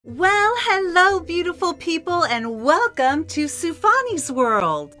Well, hello beautiful people and welcome to Sufani's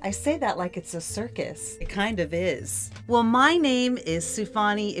world. I say that like it's a circus. It kind of is. Well, my name is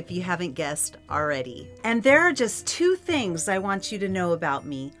Sufani if you haven't guessed already. And there are just two things I want you to know about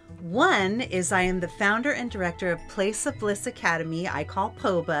me. One is I am the founder and director of Place of Bliss Academy I call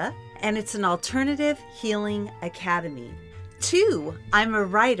POBA, and it's an alternative healing academy. Two, I'm a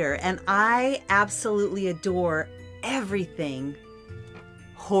writer and I absolutely adore everything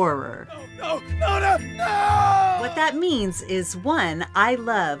horror. No! What that means is, one, I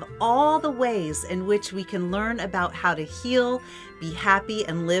love all the ways in which we can learn about how to heal, be happy,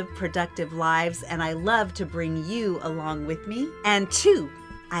 and live productive lives, and I love to bring you along with me. And two,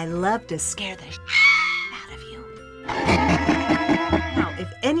 I love to scare the out of you. Now,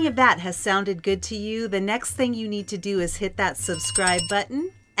 if any of that has sounded good to you, the next thing you need to do is hit that subscribe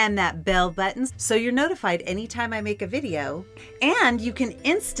button and that bell button so you're notified anytime I make a video. And you can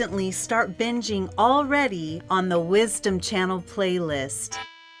instantly start binging already on the Wisdom Channel playlist.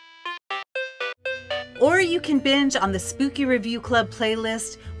 Or you can binge on the Spooky Review Club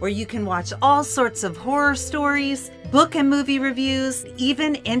playlist, where you can watch all sorts of horror stories, book and movie reviews,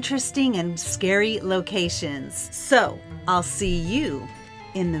 even interesting and scary locations. So I'll see you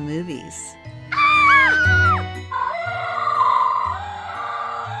in the movies.